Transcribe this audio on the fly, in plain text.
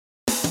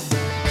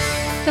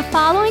The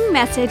following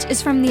message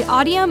is from the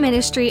audio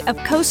ministry of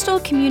Coastal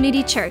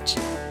Community Church.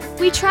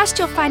 We trust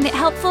you'll find it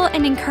helpful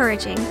and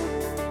encouraging.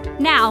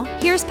 Now,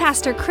 here's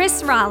Pastor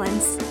Chris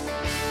Rollins.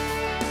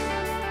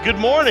 Good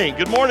morning.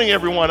 Good morning,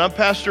 everyone. I'm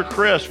Pastor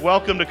Chris.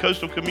 Welcome to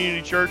Coastal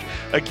Community Church.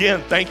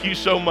 Again, thank you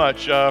so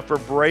much for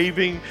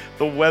braving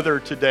the weather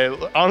today.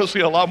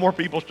 Honestly, a lot more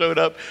people showed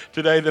up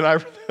today than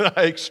I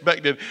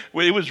expected.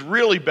 It was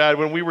really bad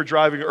when we were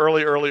driving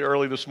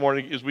early this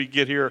morning as we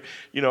get here,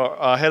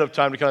 ahead of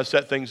time to kind of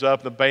set things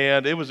up. The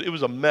band, it was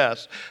a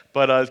mess,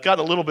 but it's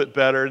gotten a little bit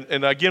better.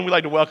 And again, we'd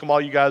like to welcome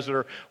all you guys that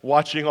are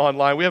watching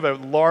online. We have a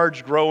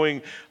large,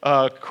 growing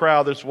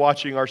crowd that's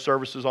watching our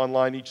services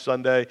online each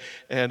Sunday.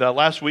 And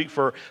last week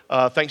for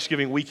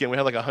Thanksgiving weekend, we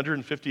had like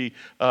 150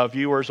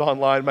 viewers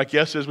online. My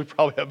guess is we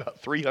probably have about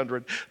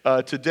 300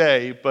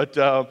 today. But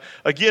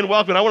again,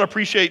 welcome. I want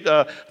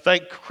to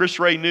thank Chris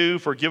Ray New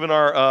for giving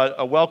our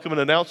a welcome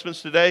and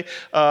announcements today.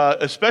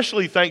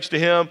 Especially thanks to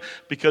him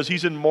because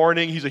he's in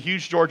mourning. He's a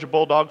huge Georgia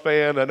Bulldog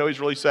fan. I know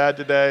he's really sad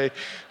today.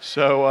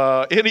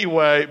 So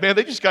anyway, man,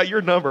 they just got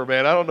your number,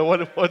 man. I don't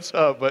know what's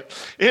up, but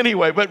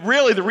anyway. But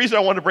really, the reason I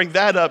wanted to bring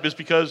that up is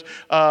because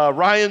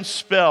Ryan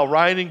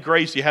and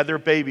Gracie had their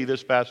baby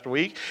this past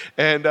week,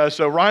 and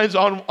so Ryan's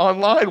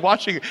online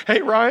watching.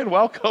 Hey, Ryan,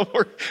 welcome.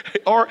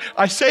 Or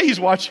I say he's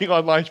watching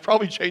online. He's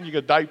probably changing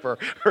a diaper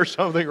or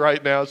something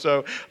right now.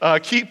 So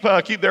keep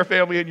their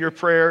family in your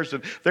prayers,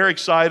 and they're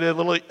excited.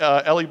 Little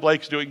Ellie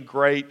Blake's doing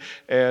great,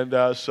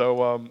 and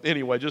so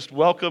anyway, just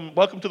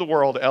welcome to the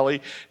world,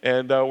 Ellie,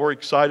 and we're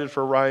excited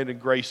for Ryan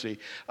and Gracie.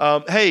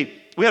 Hey.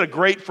 We had a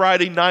great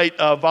Friday night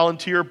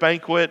volunteer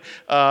banquet.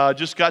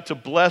 Just got to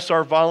bless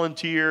our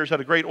volunteers.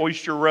 Had a great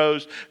oyster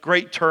roast.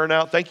 Great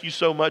turnout. Thank you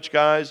so much,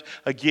 guys,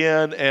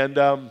 again.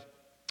 And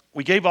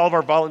we gave all of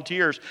our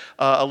volunteers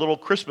a little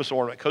Christmas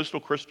ornament,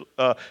 coastal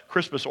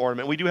Christmas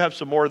ornament. We do have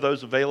some more of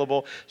those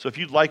available. So if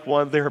you'd like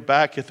one, they're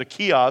back at the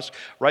kiosk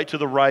right to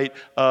the right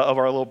of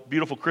our little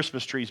beautiful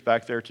Christmas trees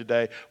back there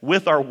today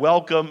with our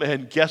welcome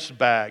and guest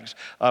bags.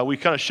 We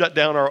kind of shut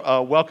down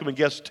our welcome and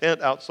guest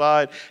tent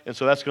outside, and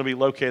so that's going to be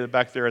located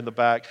back there in the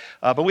back.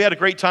 But we had a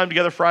great time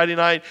together Friday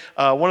night.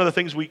 One of the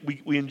things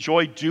we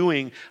enjoy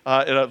doing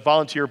at a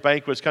volunteer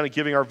banquet is kind of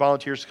giving our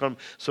volunteers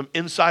some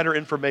insider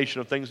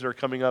information of things that are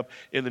coming up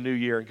in the new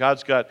year. And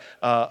God's got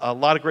a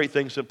lot of great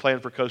things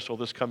planned for Coastal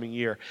this coming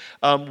year.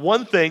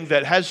 One thing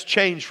that has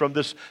changed from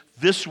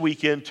this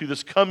weekend to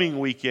this coming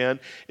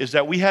weekend is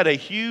that we had a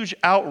huge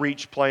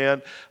outreach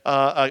plan,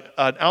 an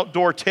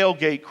outdoor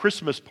tailgate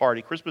Christmas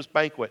party, Christmas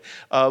banquet,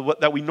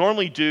 that we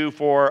normally do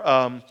for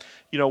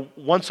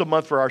once a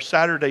month for our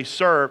Saturday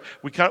serve.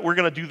 We're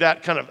going to do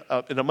that kind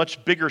of in a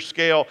much bigger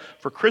scale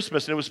for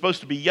Christmas, and it was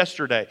supposed to be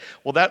yesterday.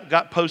 Well, that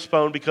got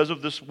postponed because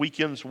of this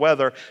weekend's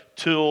weather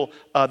till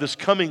this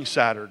coming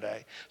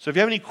Saturday. So if you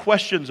have any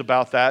questions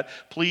about that,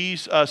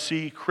 please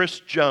see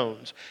Chris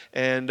Jones.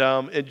 And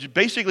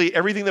basically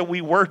everything that we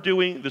were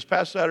doing this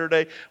past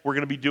Saturday, we're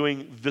going to be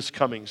doing this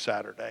coming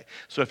Saturday.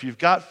 So if you've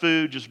got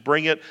food, just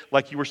bring it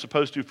like you were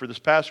supposed to for this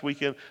past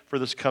weekend, for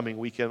this coming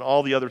weekend,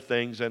 all the other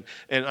things. And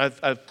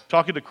I've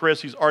talking to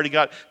Chris, he's already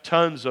got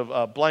tons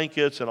of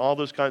blankets and all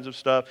those kinds of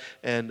stuff,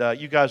 and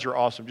you guys are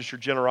awesome. Just your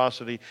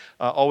generosity,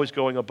 always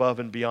going above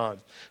and beyond.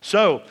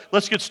 So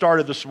let's get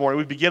started this morning.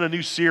 We begin a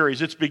new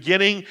series. It's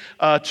beginning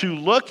to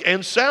look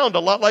and sound a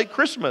lot like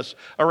Christmas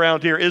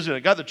around here, isn't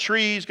it? Got the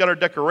trees, got our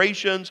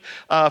decorations.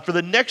 For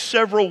the next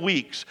several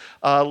weeks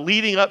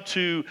leading up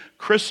to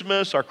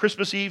Christmas, our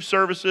Christmas Eve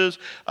services,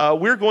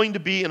 we're going to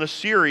be in a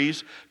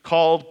series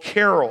called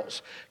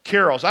Carols.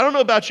 Carols. I don't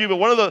know about you, but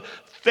one of the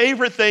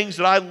favorite things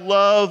that I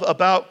love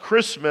about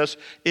Christmas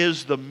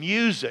is the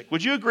music.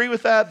 Would you agree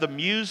with that? The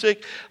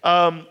music.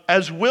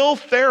 As Will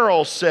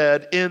Ferrell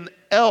said in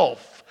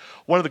Elf,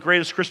 one of the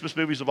greatest Christmas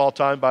movies of all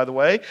time, by the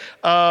way,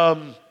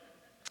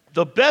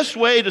 the best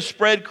way to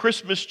spread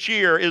Christmas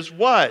cheer is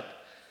what?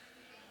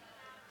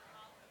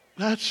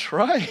 That's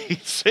right,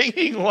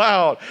 singing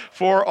loud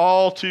for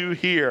all to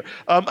hear.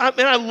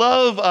 I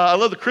love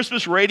the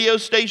Christmas radio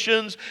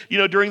stations,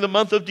 during the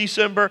month of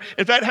December.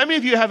 In fact, how many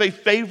of you have a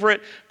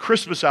favorite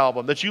Christmas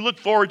album that you look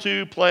forward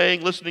to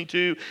playing, listening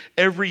to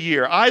every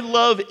year? I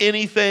love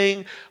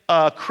anything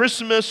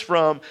Christmas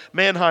from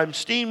Mannheim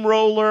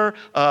Steamroller,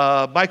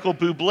 Michael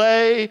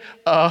Bublé.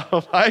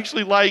 I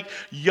actually like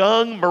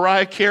young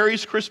Mariah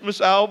Carey's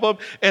Christmas album.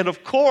 And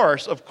of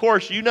course,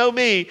 you know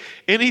me,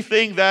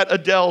 anything that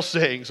Adele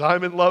sings,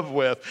 I'm in love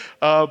with.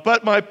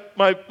 But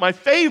my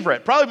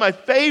favorite, probably my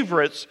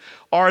favorites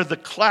are the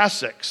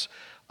classics.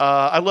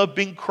 I love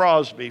Bing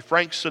Crosby,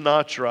 Frank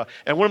Sinatra.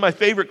 And one of my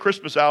favorite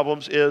Christmas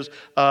albums is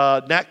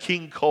Nat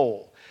King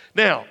Cole.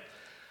 Now,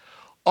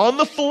 on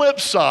the flip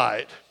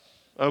side,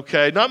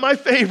 okay, not my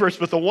favorites,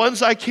 but the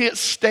ones I can't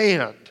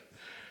stand.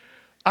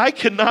 I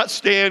cannot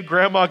stand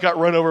Grandma Got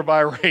Run Over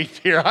by a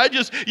Reindeer.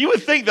 You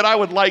would think that I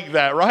would like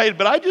that, right?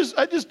 But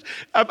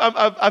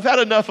I've had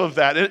enough of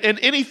that. And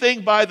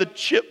anything by the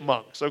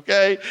Chipmunks,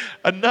 okay?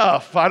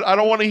 Enough. I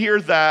don't want to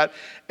hear that.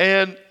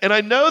 And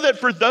I know that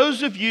for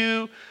those of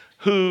you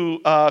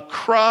who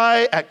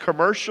cry at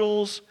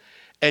commercials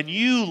and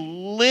you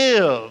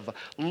live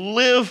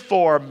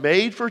for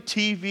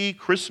made-for-TV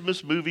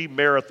Christmas movie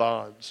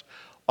marathons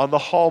on the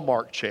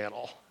Hallmark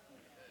Channel.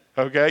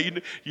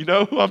 Okay, you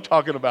know who I'm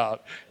talking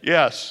about.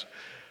 Yes.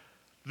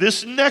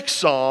 This next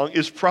song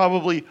is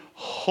probably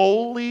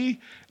holy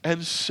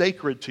and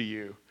sacred to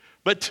you.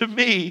 But to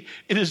me,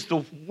 it is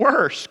the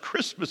worst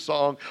Christmas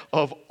song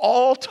of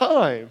all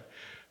time.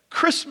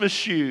 Christmas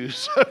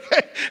Shoes,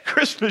 okay?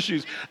 Christmas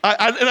Shoes.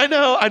 I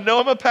know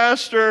I'm a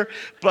pastor,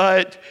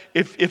 but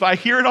if I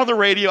hear it on the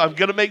radio, I'm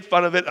going to make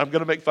fun of it. I'm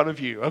going to make fun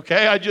of you,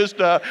 okay?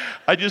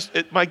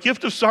 My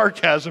gift of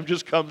sarcasm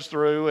just comes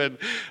through, and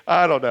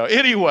I don't know.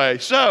 Anyway,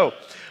 so,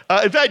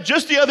 in fact,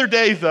 just the other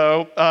day,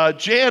 though,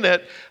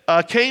 Janet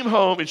came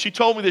home, and she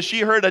told me that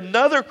she heard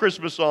another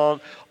Christmas song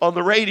on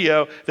the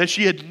radio that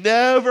she had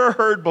never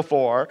heard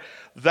before,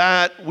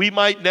 that we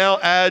might now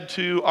add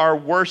to our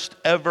worst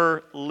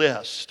ever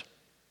list.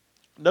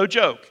 No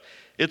joke.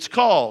 It's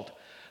called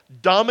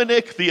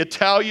Dominic the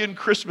Italian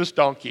Christmas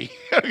Donkey.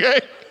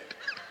 Okay?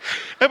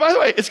 And by the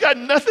way, it's got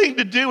nothing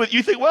to do with,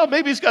 you think, well,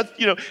 maybe it's got,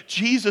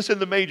 Jesus in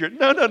the manger.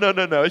 No.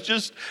 It's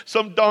just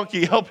some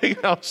donkey helping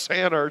out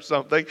Santa or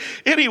something.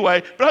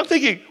 Anyway, but I'm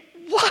thinking,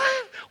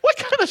 what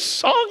kind of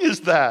song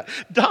is that?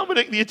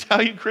 Dominic the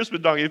Italian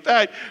Christmas Donkey. In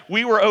fact,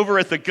 we were over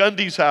at the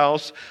Gundy's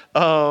house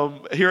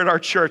here at our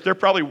church. They're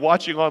probably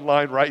watching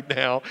online right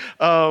now.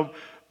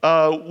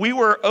 We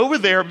were over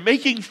there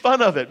making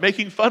fun of it,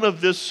 making fun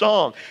of this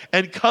song.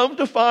 And come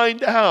to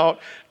find out,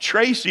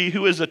 Tracy,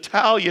 who is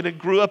Italian and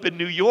grew up in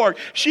New York,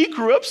 she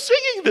grew up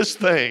singing this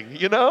thing,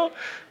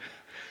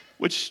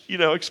 which,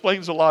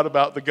 explains a lot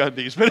about the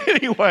Gundys. But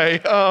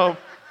anyway,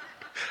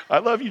 I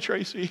love you,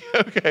 Tracy.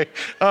 Okay.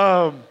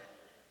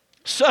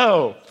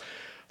 So,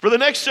 for the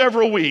next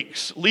several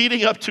weeks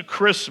leading up to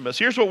Christmas,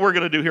 here's what we're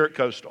going to do here at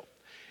Coastal.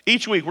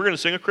 Each week, we're going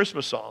to sing a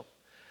Christmas song.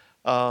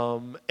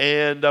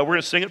 And we're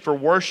going to sing it for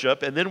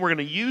worship, and then we're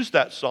going to use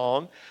that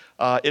song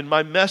in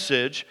my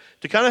message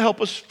to kind of help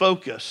us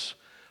focus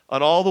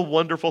on all the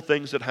wonderful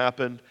things that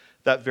happened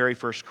that very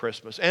first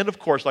Christmas. And of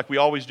course, like we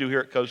always do here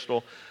at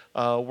Coastal,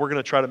 we're going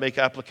to try to make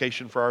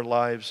application for our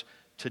lives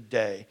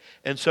today.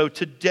 And so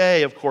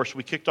today, of course,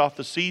 we kicked off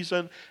the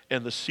season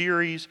and the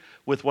series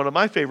with one of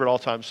my favorite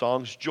all-time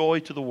songs, Joy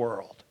to the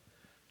World.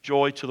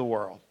 Joy to the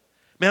World.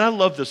 Man, I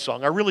love this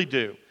song. I really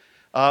do.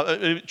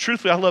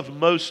 Truthfully, I love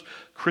most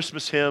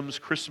Christmas hymns,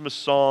 Christmas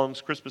songs,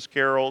 Christmas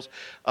carols.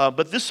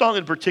 But this song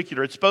in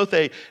particular, it's both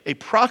a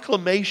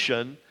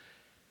proclamation,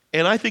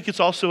 and I think it's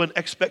also an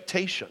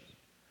expectation.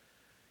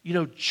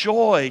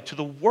 Joy to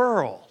the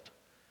world.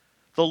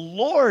 The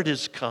Lord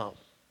is come.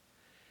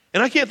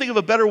 And I can't think of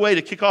a better way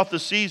to kick off the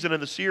season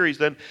and the series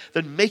than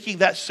making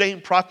that same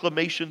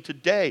proclamation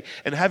today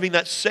and having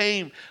that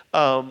same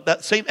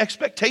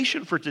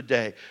expectation for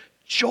today.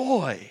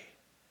 Joy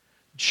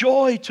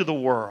to the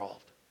world.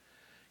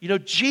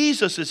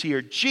 Jesus is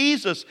here.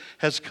 Jesus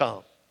has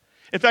come.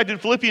 In fact, in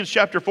Philippians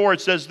chapter 4,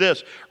 it says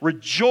this,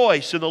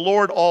 rejoice in the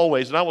Lord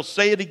always. And I will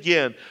say it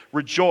again,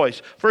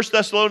 rejoice. 1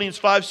 Thessalonians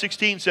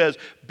 5:16 says,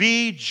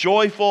 be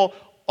joyful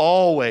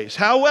always.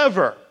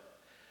 However,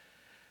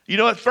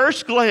 at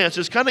first glance,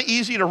 it's kind of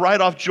easy to write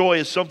off joy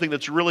as something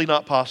that's really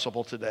not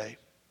possible today,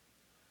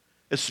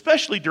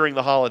 especially during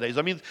the holidays.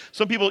 I mean,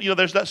 some people,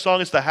 there's that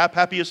song, it's the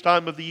happiest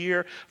time of the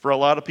year. For a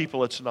lot of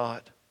people, it's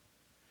not.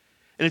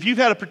 And if you've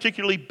had a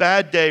particularly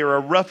bad day or a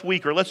rough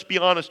week, or let's be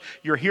honest,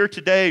 you're here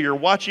today, you're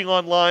watching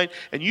online,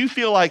 and you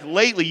feel like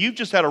lately you've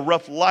just had a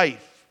rough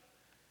life.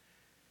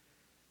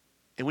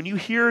 And when you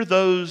hear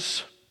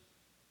those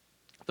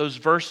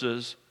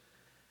verses,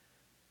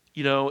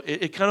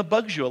 it kind of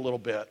bugs you a little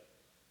bit.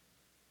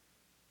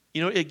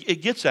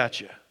 It gets at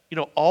you.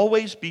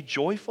 Always be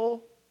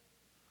joyful.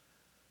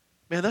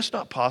 Man, that's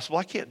not possible.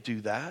 I can't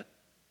do that.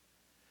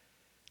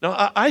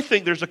 Now, I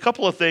think there's a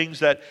couple of things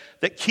that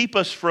keep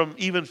us from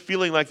even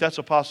feeling like that's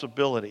a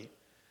possibility.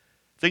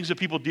 Things that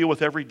people deal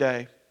with every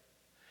day.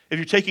 If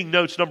you're taking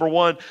notes, number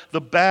one, the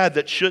bad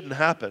that shouldn't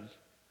happen.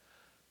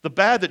 The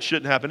bad that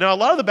shouldn't happen. Now, a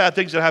lot of the bad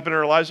things that happen in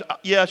our lives,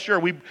 yeah, sure,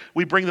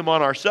 we bring them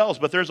on ourselves,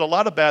 but there's a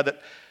lot of bad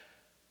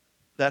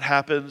that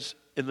happens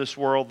in this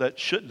world that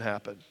shouldn't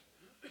happen.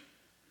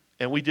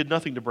 And we did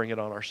nothing to bring it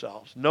on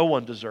ourselves. No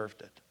one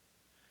deserved it.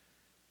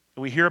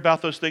 And we hear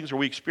about those things or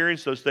we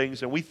experience those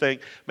things and we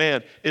think,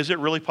 man, is it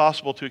really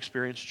possible to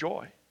experience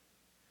joy?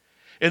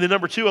 And then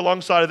number two,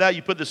 alongside of that,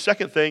 you put the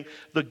second thing,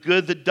 the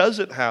good that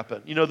doesn't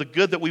happen. The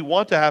good that we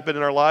want to happen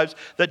in our lives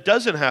that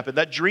doesn't happen.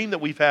 That dream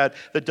that we've had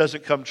that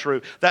doesn't come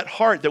true. That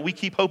heart that we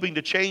keep hoping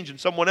to change in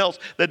someone else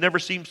that never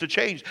seems to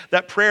change.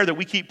 That prayer that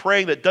we keep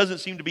praying that doesn't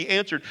seem to be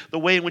answered the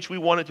way in which we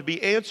want it to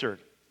be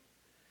answered.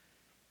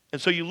 And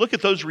so you look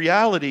at those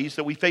realities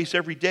that we face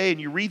every day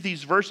and you read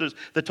these verses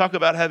that talk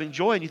about having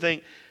joy and you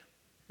think,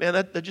 man,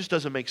 that just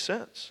doesn't make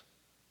sense.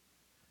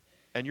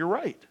 And you're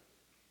right.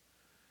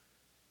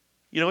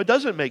 It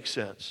doesn't make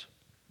sense.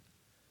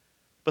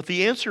 But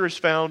the answer is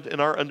found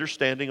in our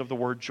understanding of the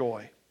word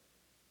joy.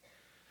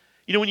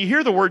 When you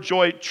hear the word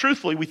joy,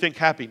 truthfully, we think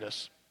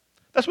happiness.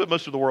 That's what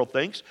most of the world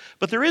thinks.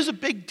 But there is a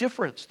big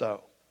difference,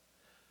 though,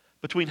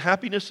 between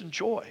happiness and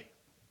joy.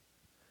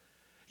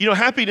 You know,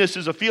 happiness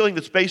is a feeling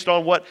that's based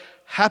on what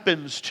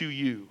happens to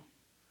you,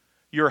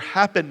 your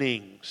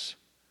happenings.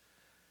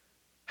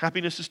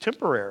 Happiness is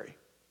temporary.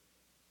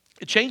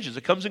 It changes,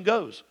 it comes and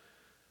goes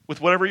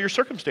with whatever your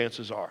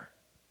circumstances are.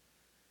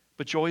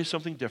 But joy is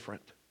something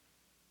different.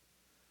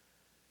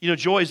 You know,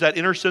 joy is that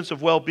inner sense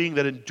of well-being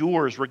that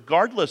endures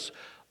regardless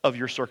of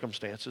your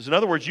circumstances. In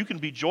other words, you can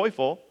be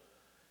joyful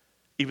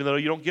even though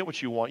you don't get what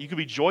you want. You can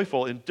be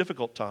joyful in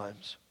difficult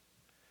times.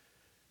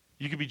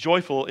 You can be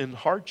joyful in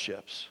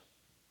hardships.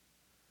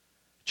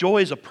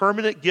 Joy is a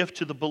permanent gift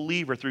to the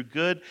believer through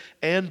good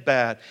and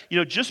bad. You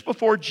know, just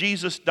before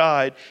Jesus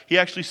died, he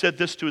actually said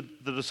this to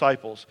the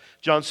disciples.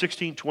 John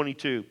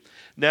 16:22.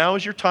 Now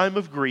is your time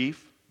of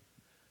grief,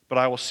 but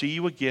I will see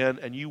you again,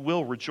 and you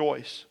will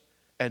rejoice,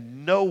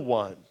 and no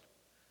one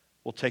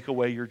will take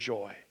away your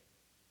joy.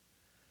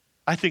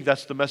 I think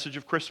that's the message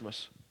of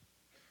Christmas.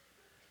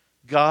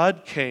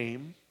 God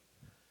came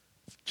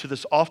to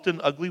this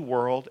often ugly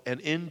world, and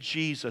in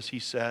Jesus he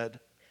said,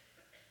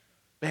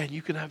 man,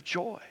 you can have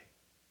joy.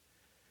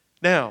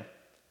 Now,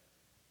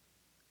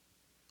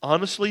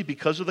 honestly,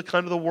 because of the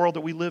kind of the world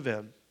that we live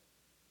in,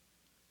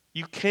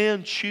 you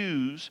can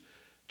choose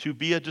to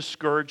be a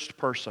discouraged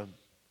person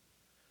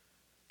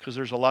because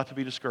there's a lot to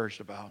be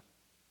discouraged about.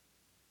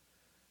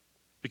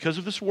 Because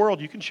of this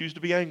world, you can choose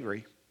to be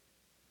angry.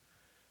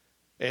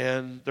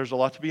 And there's a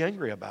lot to be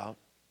angry about.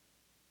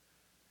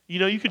 You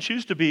know, you can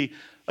choose to be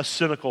a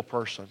cynical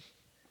person.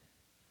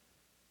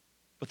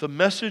 But the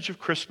message of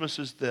Christmas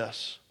is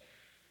this.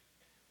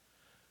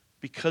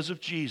 Because of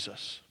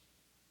Jesus,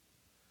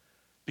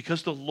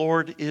 because the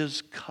Lord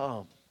is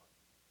come,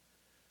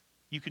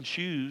 you can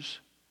choose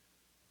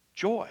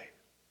joy.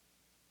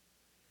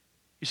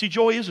 You see,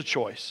 joy is a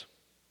choice.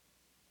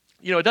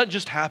 You know, it doesn't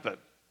just happen.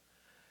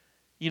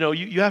 You know,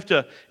 you have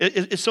to,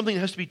 it's something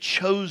that has to be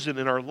chosen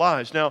in our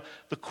lives. Now,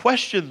 the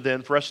question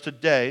then for us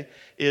today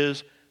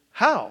is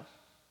how?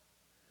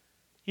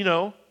 You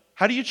know,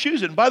 how do you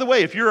choose it? And by the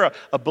way, if you're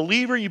a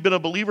believer, you've been a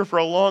believer for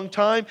a long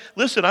time,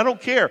 listen, I don't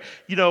care.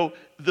 You know,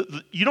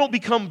 you don't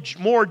become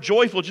more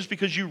joyful just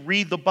because you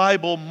read the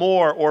Bible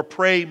more or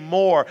pray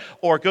more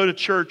or go to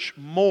church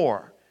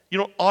more. You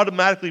don't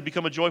automatically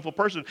become a joyful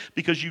person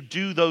because you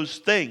do those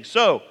things.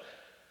 So,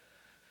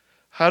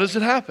 how does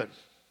it happen?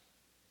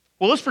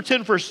 Well, let's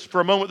pretend for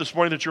a moment this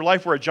morning that your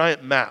life were a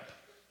giant map,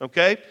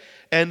 okay?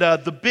 And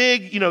the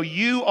big,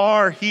 you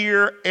are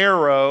here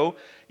arrow,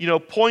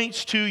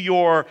 points to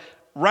your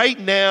right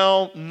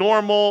now,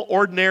 normal,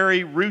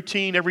 ordinary,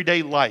 routine,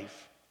 everyday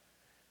life.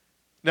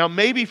 Now,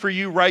 maybe for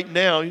you right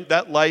now,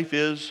 that life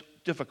is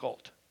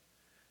difficult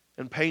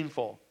and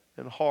painful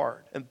and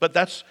hard. But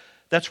that's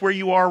where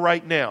you are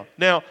right now.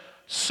 Now,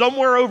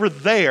 somewhere over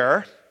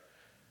there,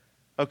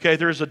 okay,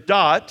 there's a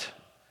dot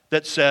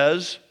that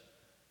says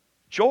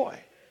joy.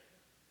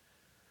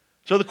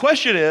 So the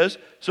question is,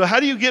 so how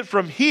do you get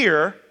from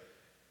here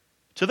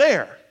to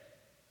there?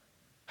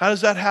 How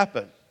does that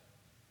happen?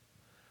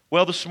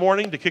 Well, this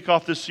morning, to kick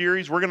off this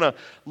series, we're going to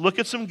look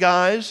at some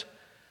guys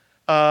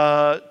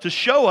to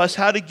show us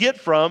how to get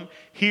from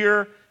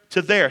here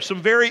to there.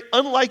 Some very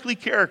unlikely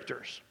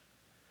characters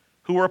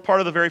who were a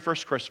part of the very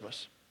first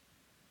Christmas.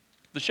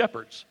 The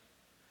shepherds.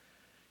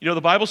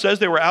 The Bible says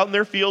they were out in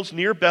their fields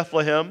near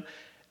Bethlehem,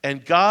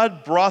 and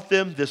God brought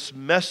them this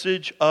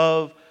message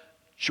of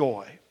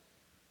joy.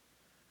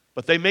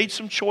 But they made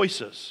some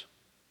choices.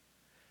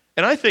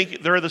 And I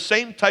think there are the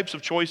same types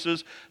of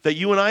choices that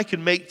you and I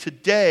can make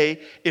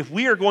today if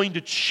we are going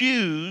to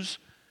choose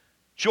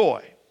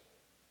joy.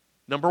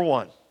 Number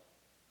one,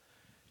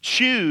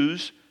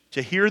 choose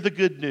to hear the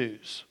good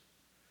news.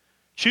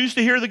 Choose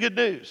to hear the good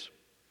news.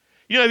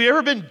 Have you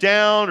ever been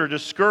down or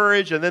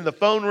discouraged and then the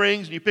phone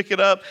rings and you pick it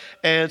up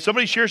and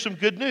somebody shares some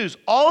good news?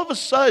 All of a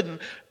sudden,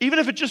 even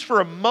if it's just for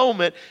a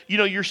moment,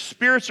 your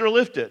spirits are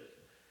lifted.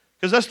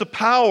 Because that's the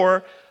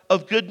power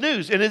of good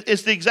news. And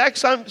it's the exact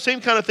same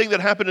kind of thing that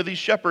happened to these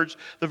shepherds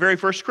the very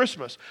first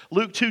Christmas.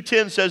 Luke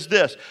 2:10 says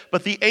this,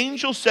 "But the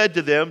angel said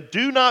to them,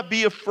 'Do not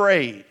be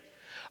afraid.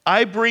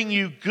 I bring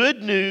you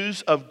good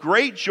news of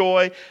great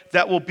joy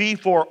that will be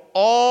for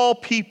all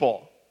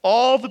people.'"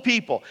 All the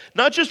people.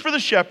 Not just for the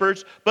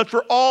shepherds, but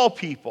for all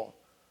people.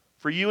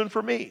 For you and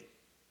for me.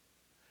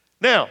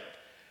 Now,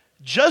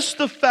 just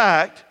the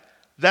fact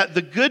that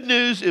the good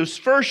news is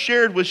first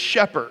shared with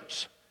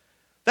shepherds,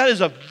 that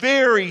is a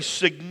very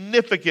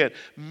significant,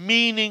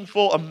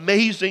 meaningful,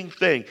 amazing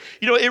thing.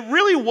 It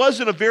really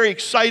wasn't a very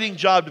exciting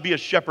job to be a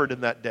shepherd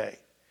in that day.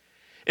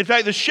 In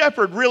fact, the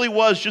shepherd really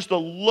was just the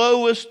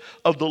lowest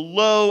of the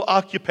low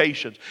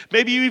occupations.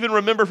 Maybe you even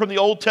remember from the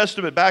Old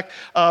Testament back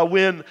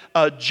when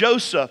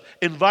Joseph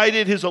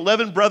invited his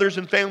 11 brothers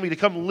and family to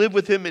come live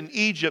with him in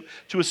Egypt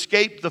to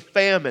escape the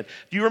famine.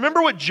 Do you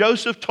remember what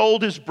Joseph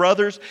told his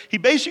brothers? He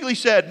basically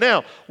said,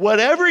 now,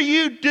 whatever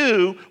you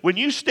do when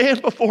you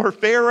stand before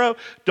Pharaoh,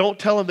 don't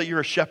tell him that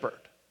you're a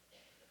shepherd.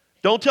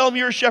 Don't tell him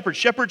you're a shepherd.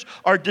 Shepherds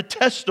are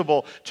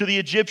detestable to the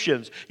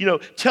Egyptians.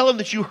 Tell him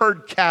that you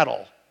herd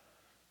cattle.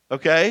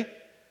 Okay?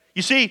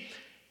 You see,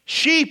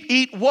 sheep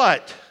eat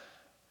what?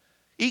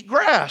 Eat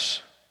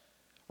grass.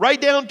 right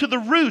down to the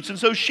roots. And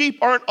so sheep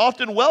aren't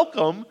often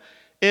welcome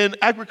in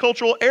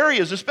agricultural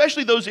areas,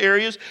 especially those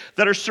areas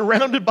that are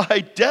surrounded by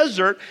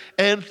desert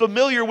and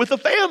familiar with a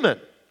famine.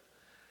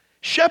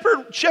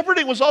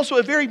 Shepherding was also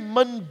a very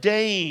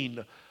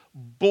mundane,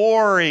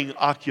 boring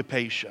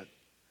occupation.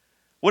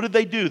 What did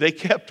they do? They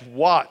kept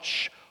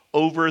watch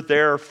over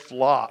their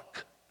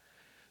flock.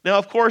 Now,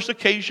 of course,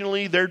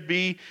 occasionally there'd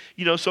be,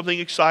 something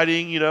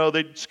exciting.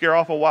 They'd scare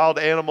off a wild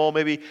animal,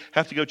 maybe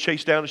have to go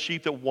chase down a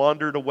sheep that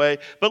wandered away.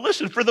 But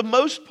listen, for the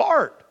most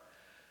part,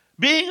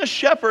 being a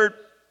shepherd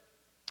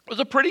was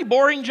a pretty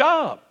boring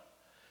job.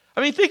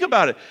 I mean, think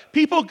about it.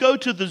 People go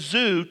to the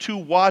zoo to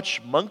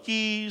watch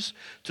monkeys,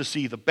 to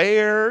see the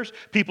bears.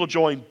 People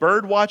join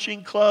bird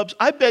watching clubs.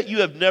 I bet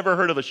you have never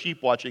heard of a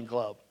sheep watching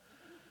club.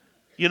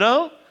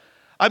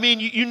 I mean,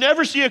 you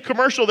never see a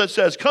commercial that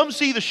says, come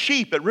see the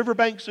sheep at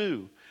Riverbank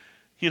Zoo.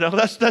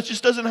 That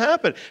just doesn't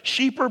happen.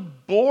 Sheep are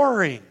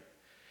boring.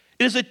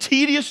 It is a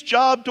tedious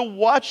job to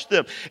watch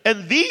them.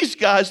 And these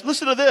guys,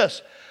 listen to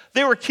this,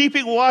 they were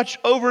keeping watch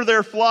over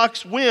their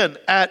flocks when?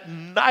 At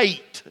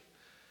night.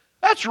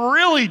 That's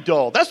really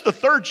dull. That's the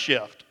third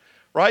shift,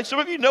 right? Some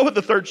of you know what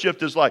the third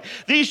shift is like.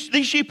 These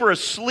sheep are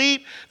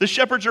asleep. The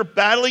shepherds are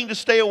battling to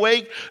stay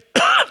awake.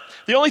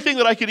 The only thing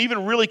that I can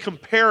even really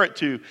compare it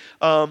to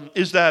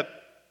is that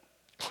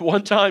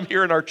one time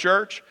here in our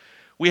church,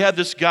 we had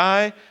this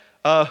guy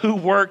who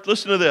worked,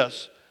 listen to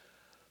this,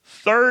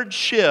 third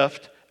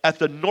shift at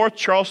the North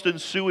Charleston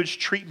sewage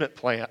treatment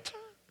plant.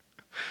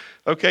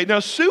 Okay, now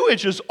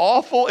sewage is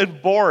awful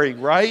and boring,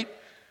 right?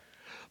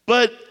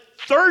 But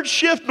third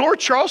shift North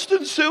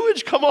Charleston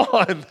sewage, come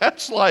on,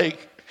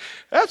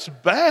 that's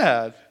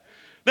bad.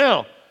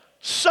 Now,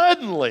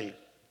 suddenly,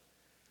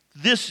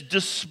 this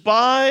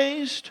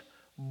despised,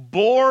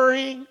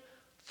 boring,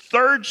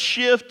 third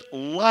shift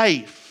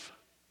life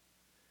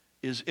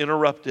is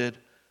interrupted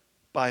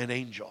by an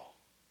angel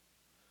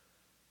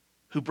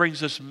who brings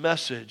this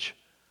message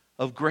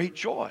of great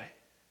joy.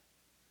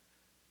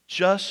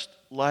 Just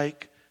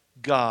like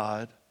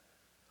God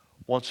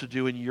wants to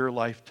do in your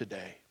life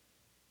today.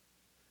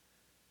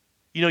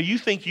 You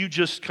think you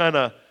just kind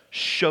of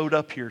showed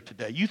up here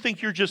today. You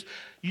think you just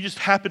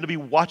happen to be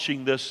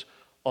watching this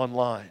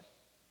online.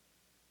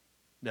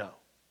 No.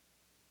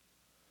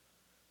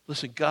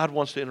 Listen, God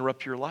wants to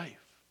interrupt your life.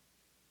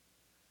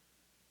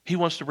 He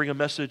wants to bring a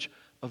message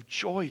of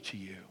joy to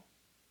you.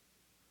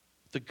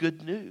 The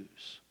good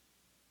news.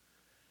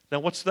 Now,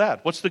 what's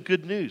that? What's the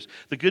good news?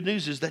 The good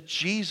news is that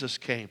Jesus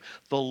came.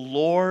 The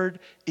Lord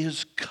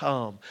is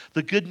come.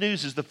 The good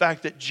news is the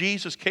fact that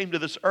Jesus came to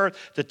this earth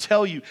to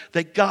tell you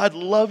that God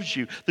loves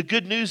you. The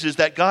good news is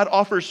that God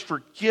offers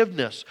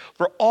forgiveness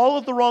for all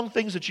of the wrong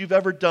things that you've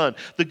ever done.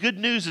 The good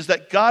news is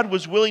that God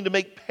was willing to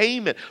make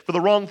payment for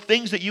the wrong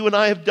things that you and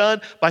I have done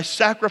by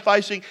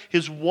sacrificing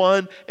His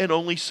one and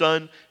only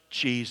Son,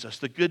 Jesus.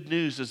 The good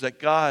news is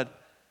that God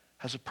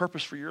has a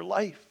purpose for your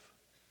life.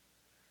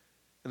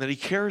 And that He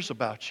cares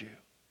about you. And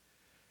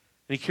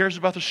He cares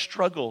about the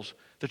struggles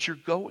that you're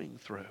going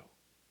through.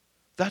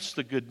 That's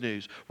the good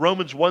news.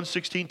 Romans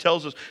 1:16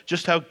 tells us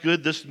just how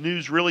good this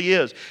news really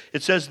is.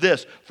 It says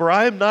this, "For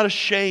I am not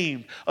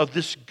ashamed of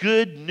this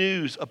good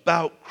news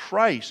about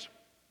Christ.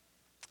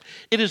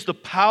 It is the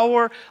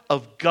power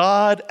of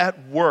God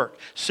at work,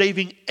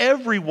 saving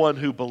everyone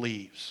who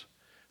believes,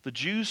 the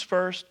Jews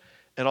first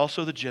and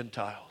also the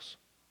Gentiles."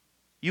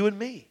 You and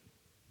me.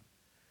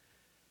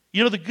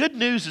 The good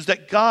news is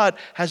that God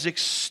has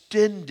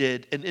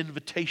extended an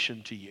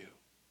invitation to you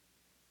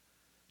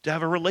to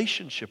have a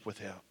relationship with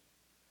Him.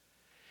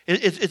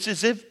 It's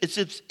as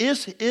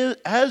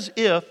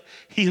if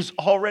He is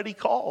already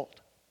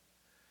called.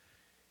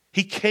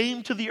 He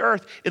came to the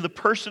earth in the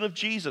person of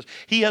Jesus.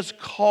 He has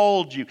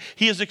called you.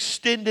 He has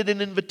extended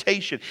an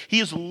invitation. He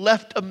has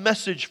left a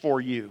message for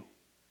you.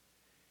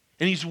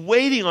 And He's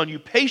waiting on you,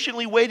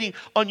 patiently waiting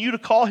on you to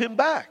call Him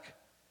back.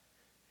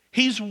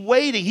 He's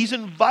waiting. He's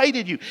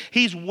invited you.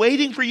 He's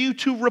waiting for you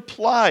to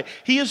reply.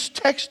 He has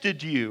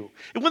texted you.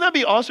 And wouldn't that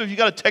be awesome if you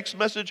got a text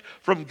message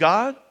from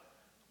God?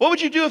 What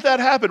would you do if that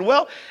happened?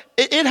 Well,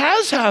 it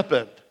has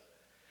happened.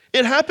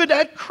 It happened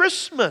at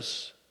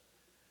Christmas.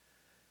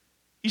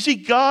 You see,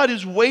 God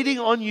is waiting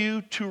on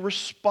you to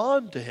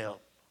respond to Him.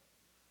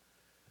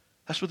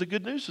 That's what the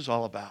good news is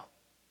all about.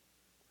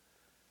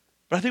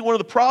 But I think one of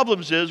the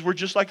problems is we're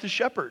just like the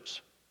shepherds.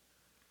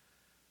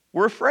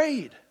 We're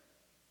afraid.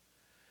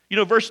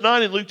 Verse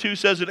 9 in Luke 2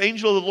 says, "An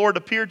angel of the Lord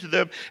appeared to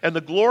them, and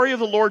the glory of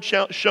the Lord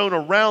shone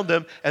around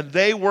them, and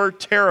they were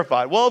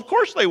terrified." Well, of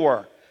course they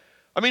were.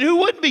 I mean, who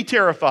wouldn't be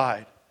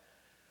terrified?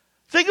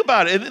 Think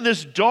about it. In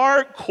this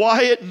dark,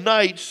 quiet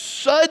night,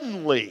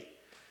 suddenly,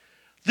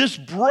 this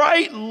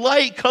bright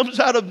light comes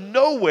out of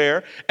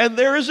nowhere, and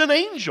there is an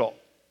angel.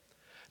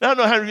 Now, I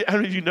don't know how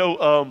many of you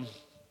know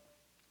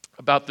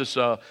about this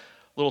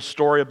little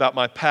story about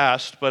my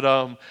past, but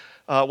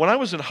when I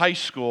was in high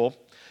school,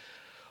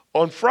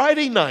 on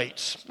Friday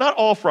nights, not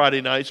all Friday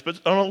nights, but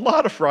on a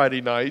lot of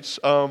Friday nights,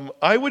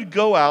 I would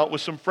go out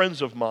with some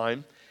friends of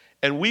mine,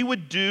 and we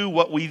would do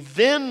what we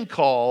then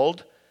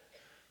called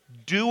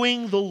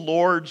doing the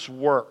Lord's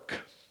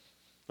work.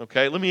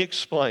 Okay, let me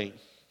explain.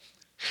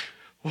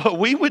 What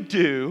we would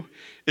do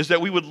is that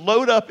we would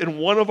load up in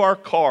one of our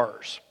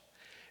cars,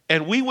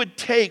 and we would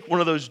take one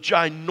of those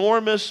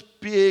ginormous,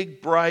 big,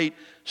 bright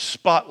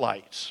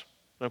spotlights,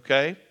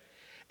 okay?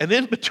 And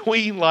then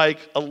between like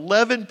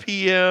 11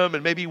 p.m.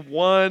 and maybe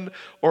 1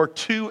 or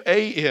 2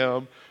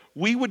 a.m.,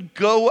 we would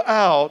go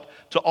out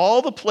to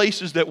all the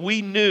places that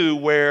we knew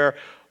where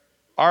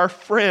our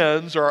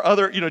friends or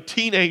other,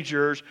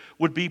 teenagers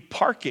would be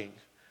parking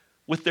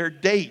with their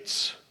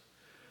dates.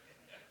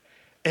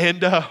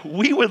 And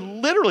we would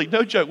literally,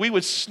 no joke, we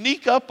would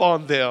sneak up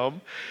on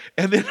them,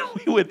 and then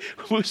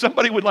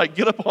somebody would like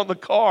get up on the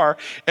car,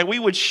 and we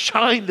would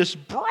shine this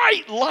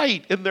bright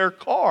light in their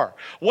car.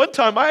 One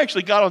time I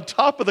actually got on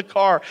top of the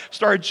car,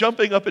 started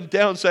jumping up and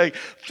down saying,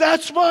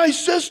 "That's my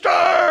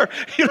sister!"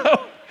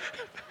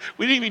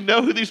 We didn't even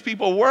know who these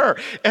people were.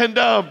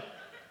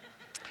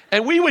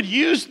 And we would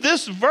use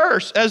this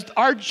verse as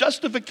our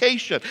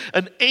justification.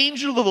 An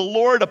angel of the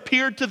Lord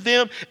appeared to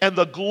them, and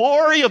the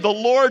glory of the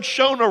Lord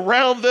shone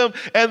around them,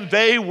 and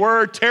they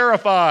were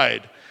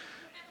terrified.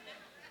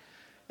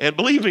 And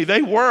believe me,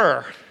 they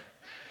were.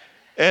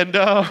 And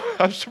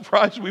I'm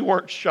surprised we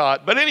weren't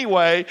shot. But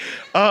anyway,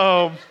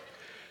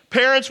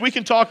 parents, we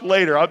can talk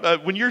later.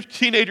 When your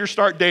teenagers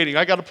start dating,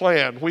 I got a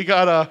plan. We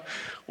got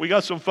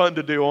some fun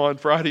to do on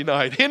Friday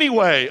night.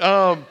 Anyway,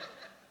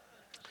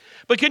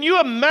 but can you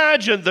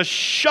imagine the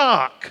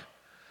shock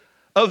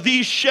of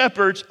these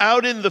shepherds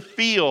out in the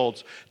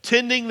fields,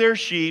 tending their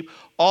sheep?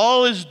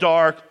 All is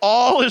dark,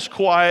 all is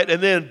quiet,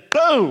 and then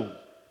boom,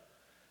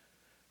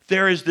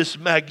 there is this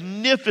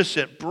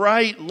magnificent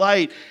bright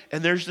light,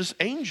 and there's this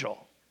angel.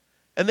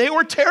 And they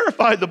were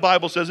terrified, the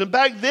Bible says. And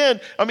back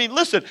then,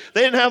 listen,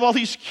 they didn't have all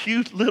these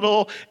cute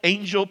little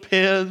angel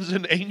pens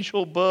and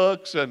angel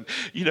books and,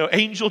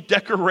 angel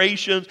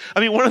decorations.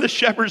 One of the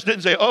shepherds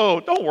didn't say, "Oh,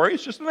 don't worry,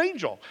 it's just an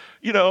angel."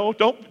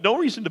 No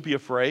reason to be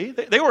afraid.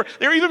 They were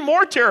even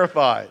more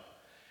terrified.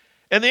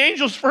 And the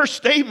angel's first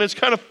statement is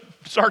kind of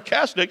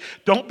sarcastic.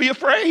 "Don't be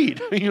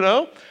afraid,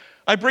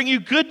 I bring you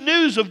good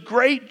news of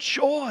great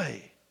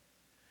joy."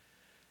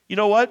 You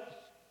know what?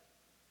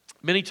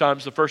 Many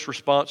times the first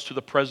response to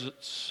the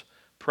presence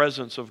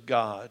of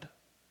God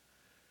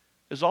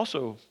is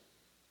also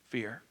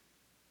fear.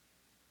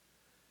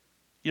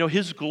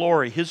 His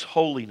glory, His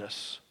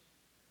holiness,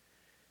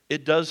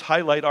 it does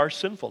highlight our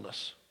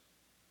sinfulness.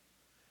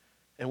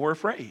 And we're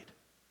afraid.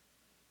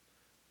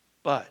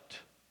 But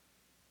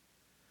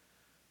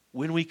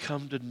when we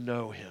come to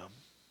know Him,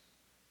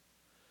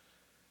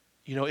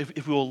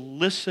 if we will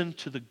listen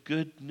to the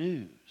good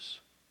news,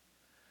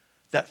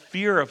 that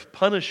fear of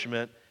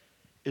punishment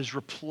is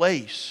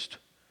replaced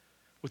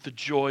with the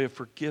joy of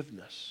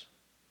forgiveness.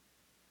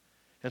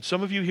 And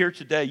some of you here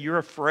today, you're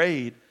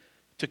afraid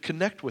to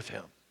connect with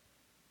Him.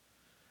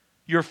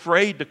 You're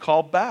afraid to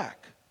call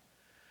back.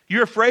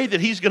 You're afraid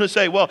that He's going to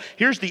say, "Well,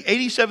 here's the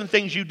 87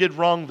 things you did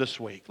wrong this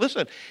week."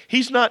 Listen,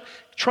 He's not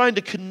trying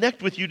to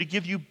connect with you to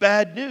give you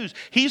bad news.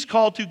 He's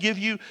called to give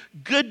you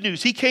good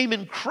news. He came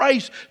in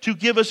Christ to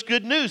give us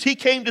good news. He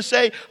came to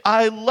say,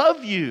 "I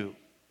love you."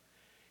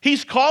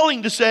 He's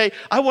calling to say,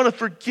 "I want to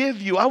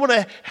forgive you. I want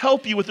to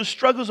help you with the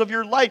struggles of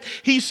your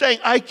life." He's saying,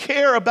 "I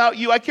care about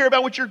you. I care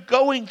about what you're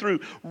going through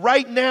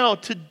right now,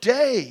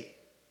 today."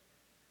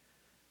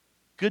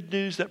 Good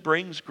news that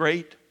brings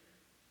great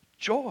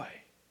joy.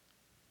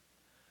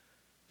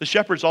 The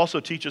shepherds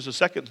also teach us a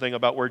second thing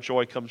about where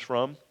joy comes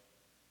from.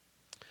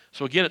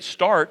 So again, it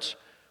starts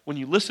when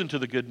you listen to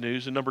the good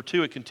news. And number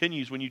two, it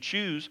continues when you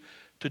choose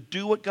to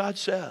do what God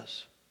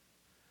says.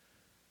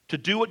 To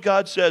do what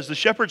God says. The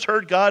shepherds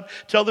heard God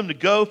tell them to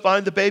go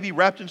find the baby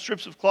wrapped in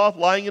strips of cloth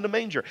lying in a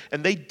manger.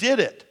 And they did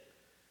it.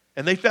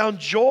 And they found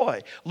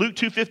joy. Luke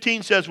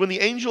 2:15 says, when the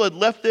angel had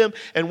left them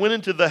and went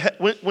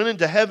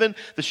into heaven,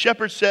 the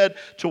shepherds said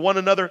to one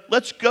another,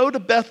 "Let's go to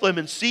Bethlehem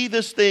and see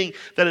this thing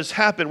that has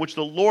happened, which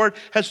the Lord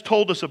has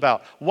told us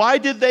about." Why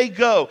did they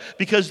go?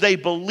 Because they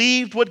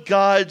believed what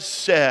God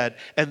said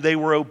and they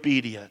were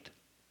obedient.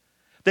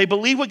 They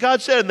believed what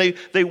God said and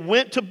they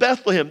went to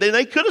Bethlehem.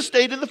 They could have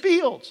stayed in the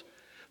fields.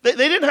 They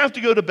didn't have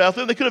to go to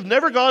Bethlehem. They could have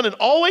never gone and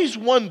always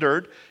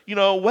wondered,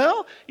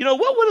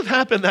 what would have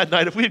happened that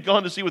night if we had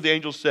gone to see what the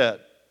angel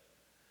said?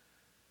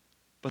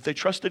 But they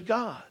trusted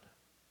God.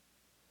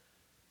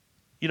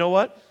 You know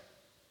what?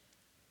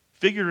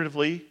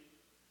 Figuratively,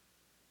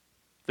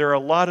 there are a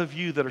lot of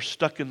you that are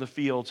stuck in the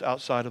fields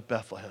outside of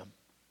Bethlehem.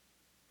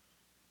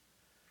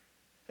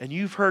 And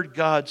you've heard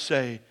God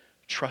say,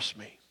 "Trust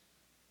me.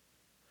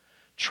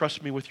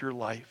 Trust me with your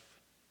life.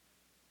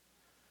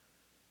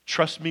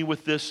 Trust me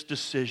with this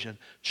decision.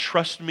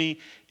 Trust me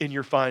in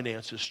your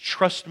finances.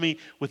 Trust me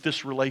with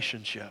this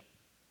relationship."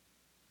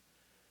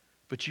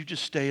 But you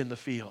just stay in the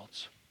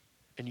fields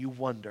and you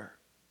wonder,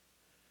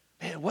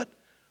 man, what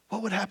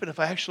would happen if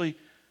I actually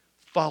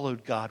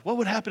followed God? What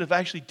would happen if I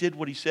actually did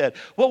what He said?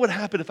 What would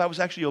happen if I was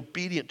actually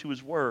obedient to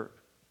His word?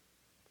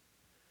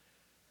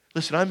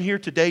 Listen, I'm here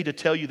today to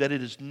tell you that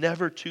it is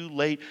never too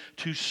late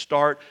to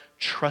start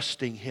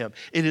trusting Him.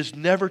 It is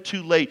never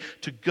too late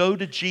to go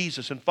to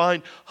Jesus and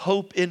find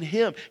hope in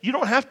Him. You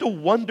don't have to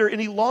wonder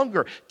any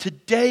longer.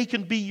 Today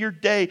can be your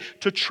day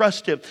to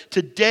trust Him.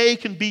 Today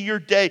can be your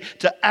day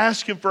to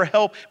ask Him for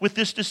help with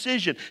this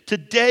decision.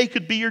 Today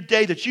could be your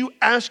day that you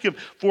ask Him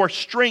for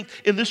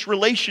strength in this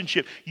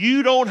relationship.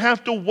 You don't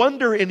have to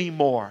wonder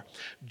anymore.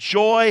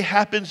 Joy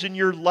happens in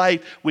your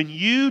life when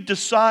you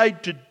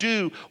decide to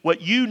do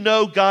what you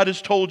know God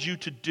has told you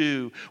to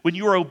do, when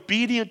you are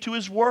obedient to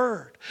His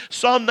word.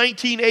 Psalm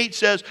 19:8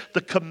 says,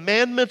 the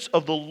commandments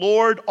of the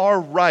Lord are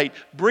right,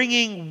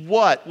 bringing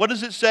what? What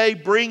does it say?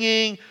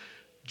 Bringing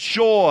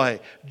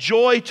joy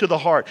to the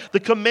heart. The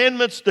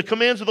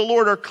commands of the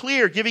Lord are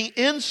clear, giving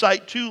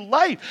insight to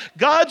life.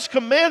 God's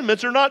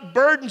commandments are not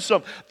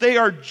burdensome. They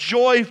are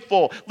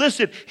joyful.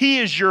 Listen, He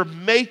is your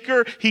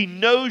maker. He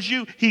knows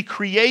you. He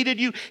created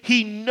you.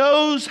 He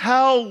knows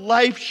how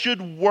life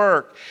should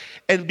work.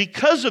 And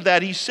because of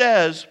that, He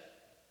says,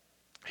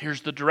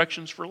 here's the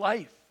directions for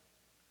life.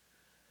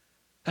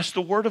 That's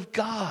the Word of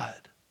God.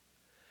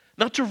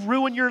 Not to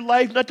ruin your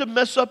life, not to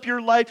mess up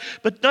your life,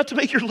 but not to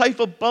make your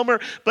life a bummer.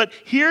 But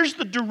here's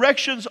the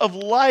directions of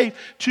life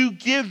to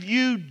give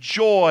you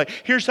joy.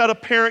 Here's how to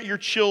parent your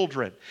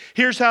children.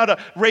 Here's how to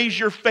raise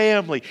your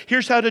family.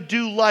 Here's how to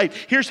do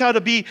life. Here's how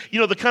to be,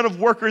 the kind of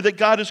worker that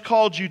God has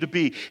called you to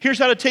be. Here's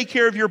how to take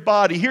care of your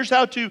body. Here's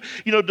how to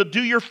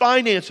do your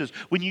finances.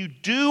 When you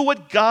do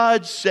what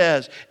God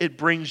says, it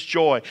brings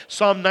joy.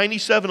 Psalm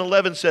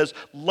 97:11 says,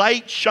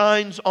 light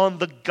shines on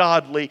the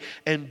godly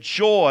and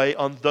joy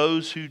on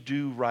those who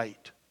do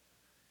right.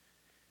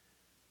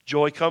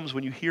 Joy comes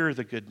when you hear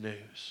the good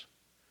news.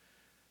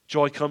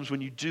 Joy comes when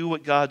you do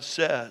what God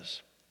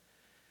says.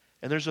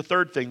 And there's a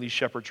third thing these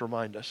shepherds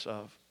remind us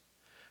of.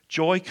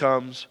 Joy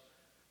comes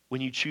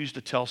when you choose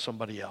to tell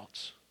somebody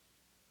else.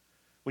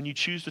 When you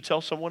choose to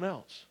tell someone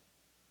else.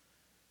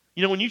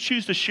 When you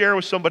choose to share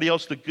with somebody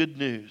else the good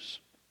news.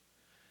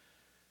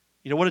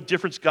 What a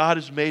difference God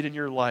has made in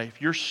your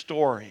life, your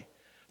story,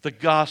 the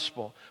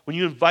gospel. When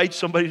you invite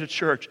somebody to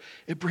church,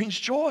 it brings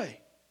joy.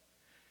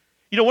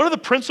 One of the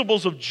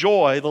principles of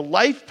joy, the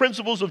life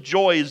principles of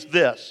joy is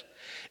this.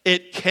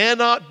 It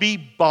cannot be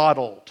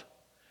bottled.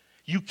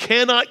 You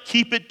cannot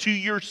keep it to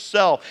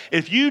yourself.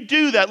 If you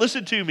do that,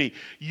 listen to me,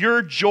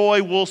 your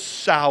joy will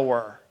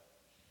sour.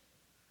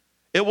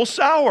 It will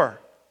sour.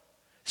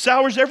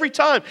 Sours every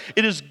time.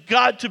 It has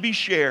got to be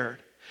shared.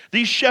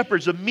 These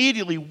shepherds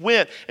immediately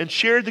went and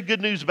shared the good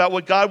news about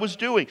what God was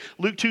doing.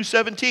 Luke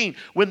 2:17,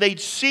 when they'd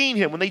seen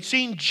Him, when they'd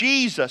seen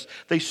Jesus,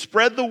 they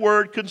spread the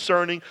word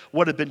concerning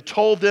what had been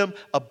told them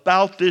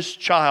about this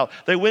child.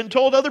 They went and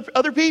told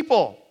other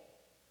people.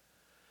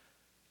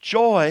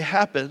 Joy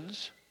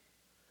happens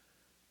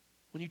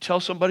when you tell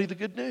somebody the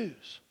good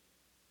news.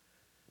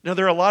 Now,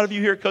 there are a lot of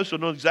you here at Coastal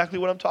who know exactly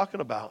what I'm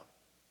talking about.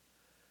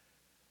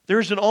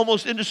 There's an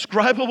almost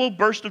indescribable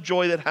burst of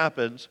joy that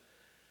happens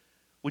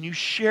when you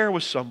share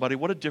with somebody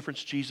what a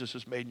difference Jesus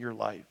has made in your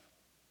life.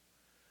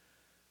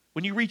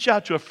 When you reach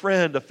out to a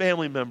friend, a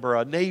family member,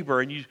 a neighbor,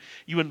 and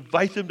you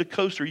invite them to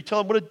Coastal, you tell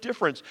them what a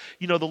difference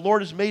the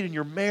Lord has made in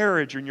your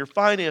marriage, or in your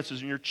finances,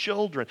 and your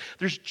children.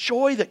 There's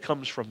joy that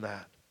comes from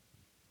that.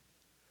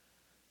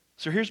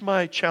 So here's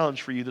my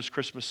challenge for you this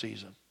Christmas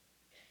season.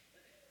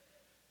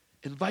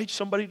 Invite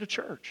somebody to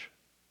church.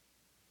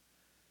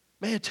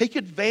 Man, take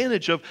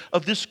advantage of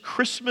this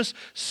Christmas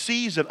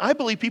season. I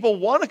believe people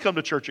want to come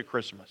to church at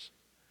Christmas.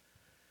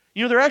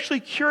 They're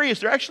actually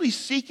curious. They're actually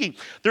seeking.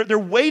 They're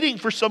waiting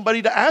for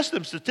somebody to ask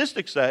them,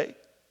 statistics say.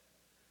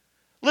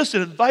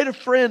 Listen, invite a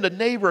friend, a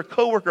neighbor, a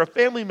coworker, a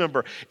family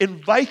member.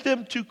 Invite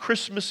them to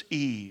Christmas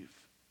Eve.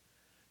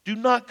 Do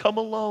not come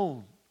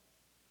alone.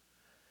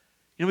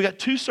 We got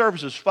 2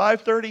 services,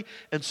 5:30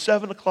 and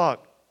 7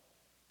 o'clock.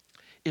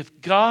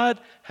 If God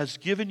has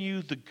given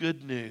you the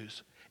good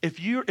news, if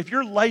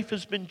your life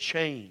has been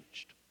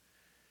changed,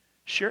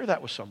 share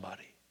that with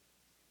somebody.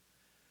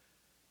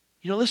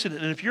 Listen,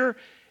 and if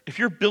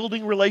you're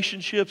building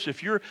relationships,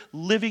 if you're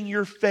living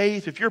your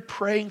faith, if you're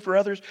praying for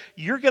others,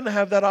 you're going to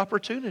have that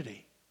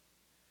opportunity.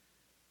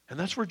 And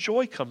that's where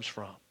joy comes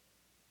from.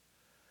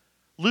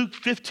 Luke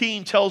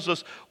 15 tells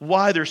us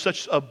why there's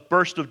such a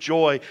burst of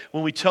joy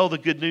when we tell the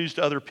good news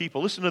to other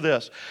people. Listen to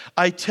this.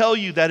 I tell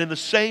you that in the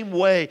same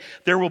way,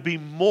 there will be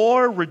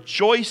more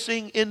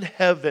rejoicing in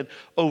heaven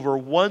over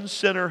one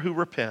sinner who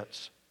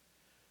repents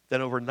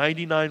than over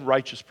 99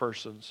 righteous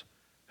persons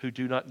who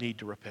do not need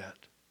to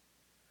repent.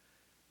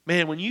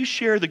 Man, when you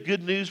share the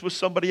good news with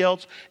somebody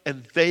else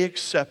and they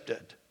accept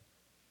it,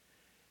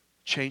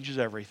 changes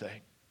everything.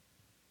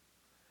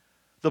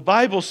 The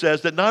Bible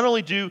says that not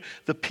only do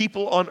the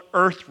people on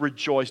earth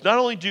rejoice, not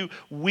only do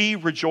we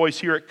rejoice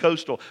here at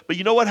Coastal, but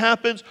you know what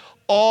happens?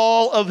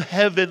 All of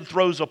heaven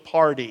throws a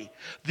party.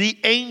 The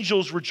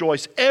angels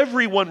rejoice.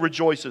 Everyone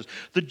rejoices.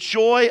 The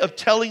joy of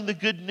telling the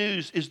good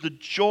news is the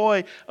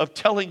joy of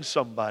telling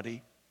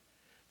somebody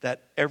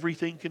that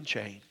everything can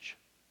change.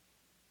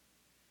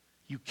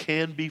 You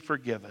can be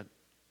forgiven.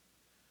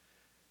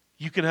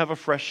 You can have a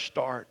fresh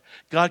start.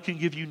 God can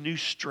give you new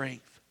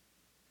strength.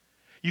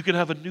 You can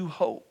have a new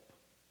hope.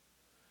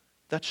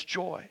 That's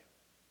joy.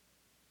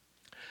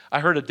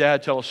 I heard a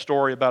dad tell a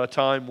story about a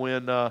time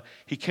when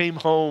he came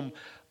home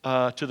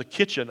to the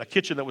kitchen, a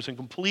kitchen that was in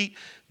complete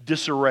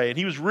disarray. And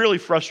he was really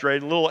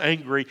frustrated and a little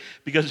angry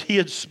because he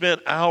had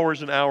spent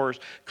hours and hours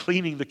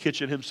cleaning the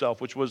kitchen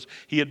himself, which was,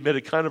 he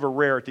admitted, kind of a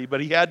rarity.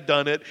 But he had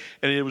done it,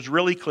 and it was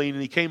really clean,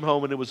 and he came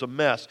home, and it was a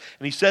mess.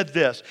 And he said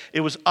this,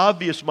 "It was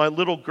obvious my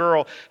little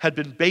girl had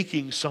been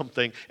baking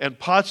something, and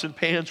pots and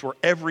pans were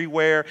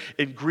everywhere.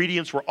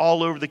 Ingredients were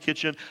all over the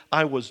kitchen.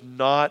 I was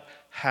not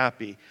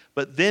happy."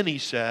 But then he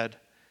said,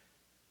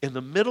 "In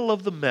the middle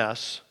of the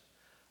mess,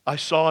 I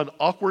saw an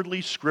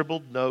awkwardly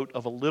scribbled note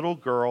of a little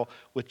girl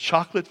with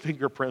chocolate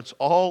fingerprints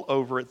all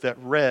over it that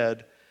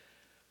read,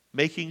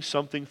 'Making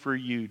something for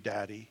you,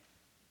 Daddy.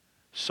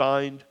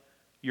 Signed,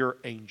 your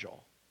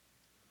angel.'"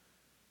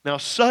 Now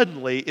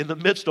suddenly, in the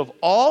midst of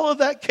all of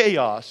that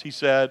chaos, he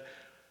said,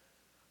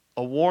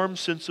 "A warm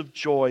sense of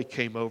joy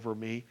came over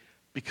me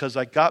because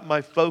I got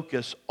my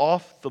focus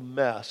off the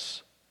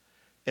mess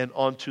and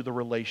onto the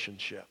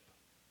relationship.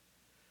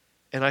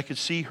 And I could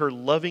see her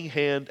loving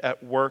hand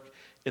at work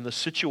in the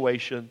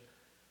situation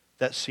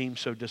that seemed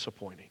so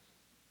disappointing."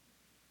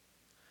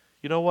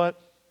 You know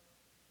what?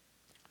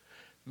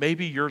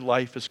 Maybe your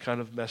life is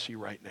kind of messy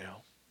right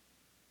now.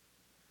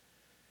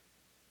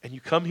 And you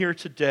come here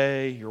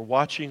today, you're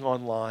watching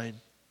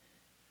online,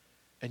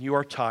 and you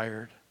are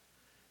tired,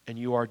 and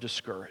you are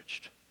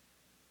discouraged.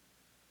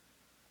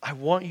 I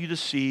want you to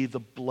see the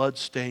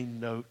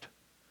bloodstained note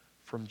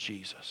from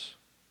Jesus.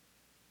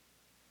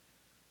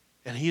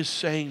 And he is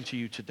saying to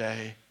you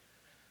today,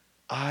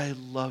 I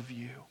love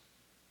you.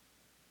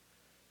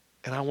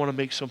 And I want to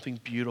make something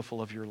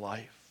beautiful of your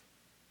life.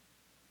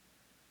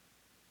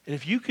 And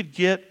if you could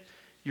get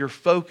your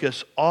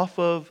focus off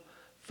of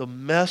the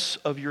mess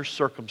of your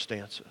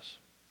circumstances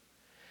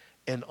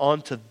and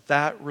onto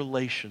that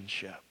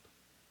relationship,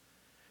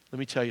 let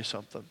me tell you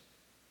something.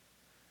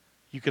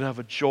 You can have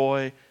a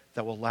joy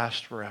that will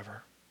last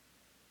forever.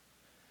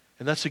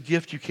 And that's a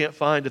gift you can't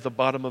find at the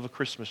bottom of a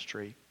Christmas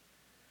tree,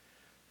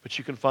 but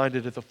you can find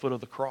it at the foot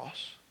of the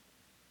cross.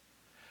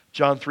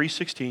 John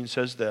 3:16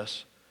 says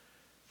this,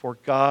 "For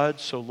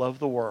God so loved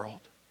the world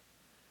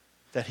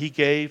that he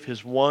gave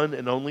his one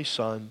and only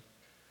Son,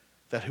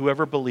 that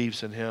whoever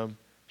believes in him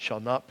shall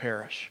not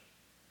perish,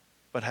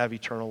 but have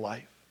eternal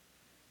life."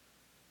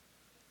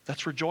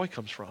 That's where joy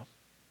comes from.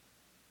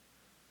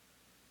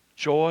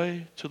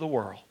 Joy to the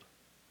world.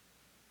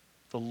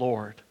 The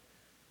Lord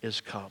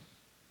is come.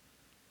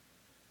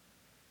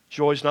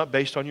 Joy is not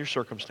based on your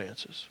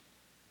circumstances.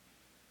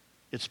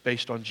 It's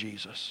based on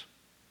Jesus.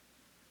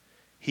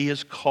 He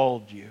has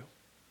called you.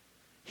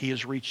 He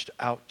has reached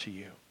out to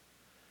you.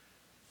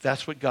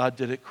 That's what God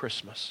did at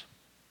Christmas.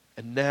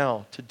 And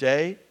now,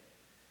 today,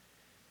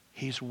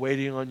 he's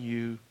waiting on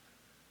you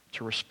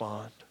to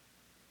respond.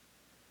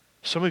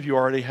 Some of you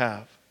already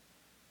have.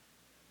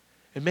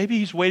 And maybe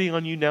he's waiting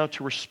on you now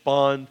to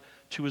respond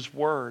to his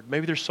word.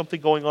 Maybe there's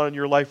something going on in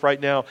your life right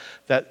now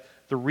that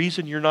the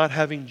reason you're not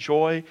having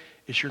joy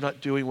is you're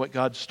not doing what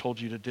God's told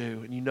you to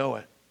do, and you know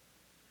it.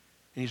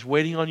 And he's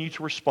waiting on you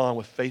to respond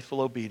with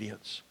faithful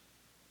obedience.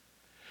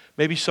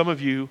 Maybe some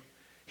of you,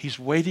 he's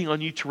waiting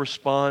on you to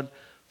respond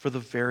for the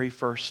very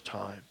first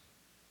time.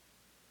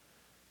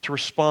 To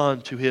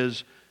respond to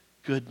his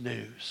good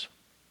news.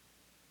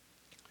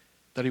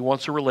 That he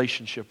wants a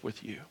relationship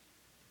with you.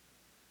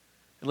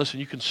 And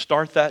listen, you can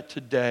start that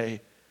today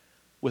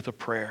with a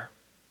prayer.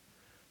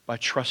 By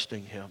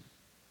trusting him.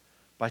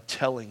 By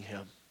telling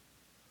him.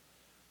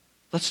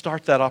 Let's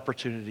start that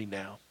opportunity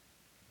now.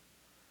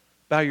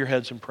 Bow your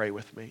heads and pray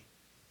with me.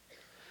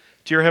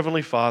 Dear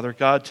Heavenly Father,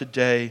 God,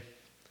 today,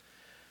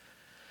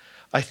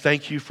 I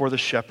thank you for the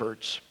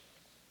shepherds.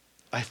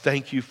 I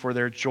thank you for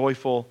their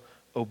joyful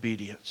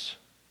obedience.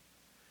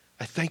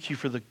 I thank you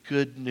for the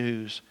good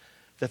news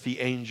that the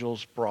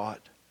angels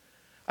brought.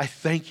 I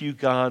thank you,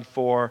 God,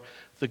 for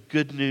the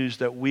good news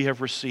that we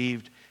have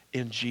received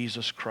in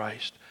Jesus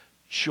Christ.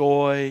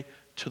 Joy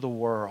to the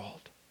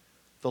world.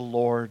 The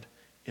Lord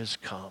is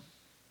come.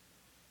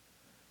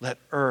 Let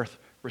earth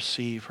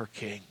receive her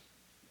King.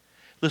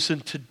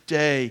 Listen,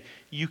 today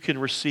you can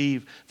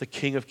receive the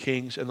King of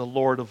Kings and the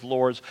Lord of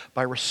Lords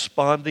by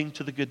responding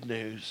to the good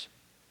news.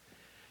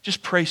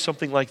 Just pray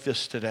something like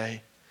this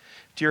today.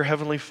 Dear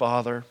Heavenly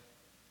Father,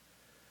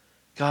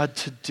 God,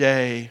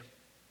 today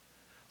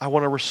I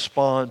want to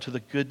respond to the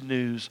good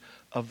news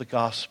of the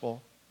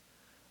gospel.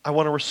 I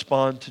want to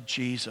respond to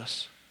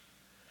Jesus.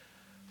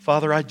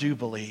 Father, I do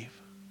believe.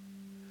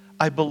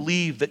 I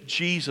believe that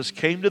Jesus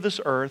came to this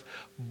earth,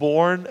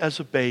 born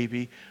as a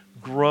baby,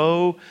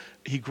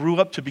 he grew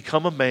up to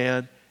become a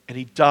man, and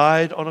he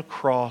died on a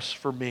cross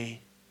for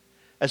me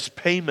as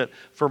payment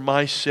for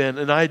my sin.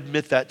 And I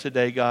admit that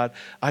today, God.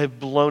 I have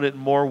blown it in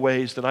more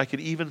ways than I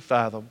could even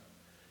fathom.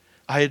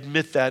 I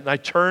admit that, and I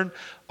turn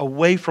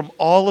away from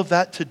all of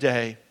that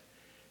today,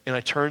 and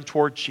I turn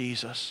toward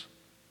Jesus.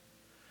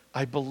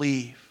 I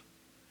believe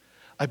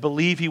I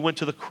believe he went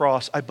to the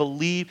cross. I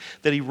believe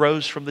that he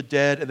rose from the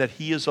dead and that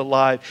he is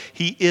alive.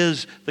 He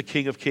is the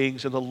King of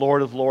Kings and the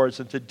Lord of Lords.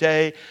 And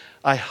today,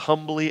 I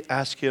humbly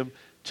ask him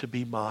to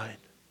be mine.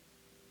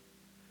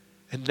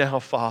 And now,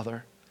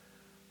 Father,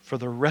 for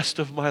the rest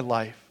of my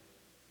life,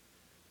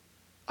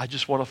 I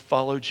just want to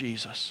follow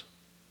Jesus.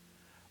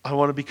 I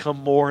want to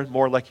become more and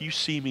more like you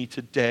see me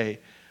today,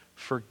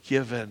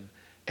 forgiven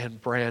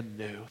and brand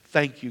new.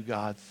 Thank you,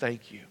 God.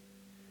 Thank you.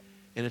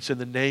 And it's in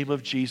the name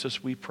of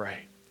Jesus we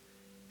pray.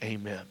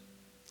 Amen.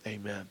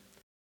 Amen.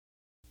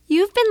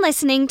 You've been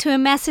listening to a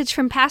message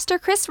from Pastor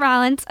Chris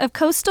Rollins of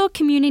Coastal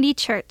Community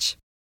Church.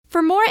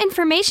 For more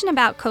information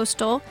about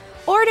Coastal,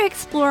 or to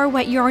explore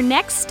what your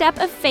next step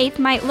of faith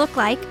might look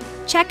like,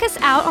 check us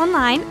out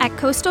online at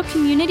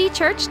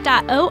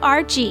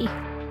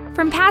coastalcommunitychurch.org.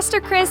 From Pastor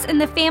Chris and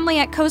the family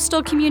at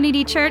Coastal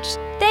Community Church,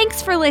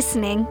 thanks for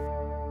listening.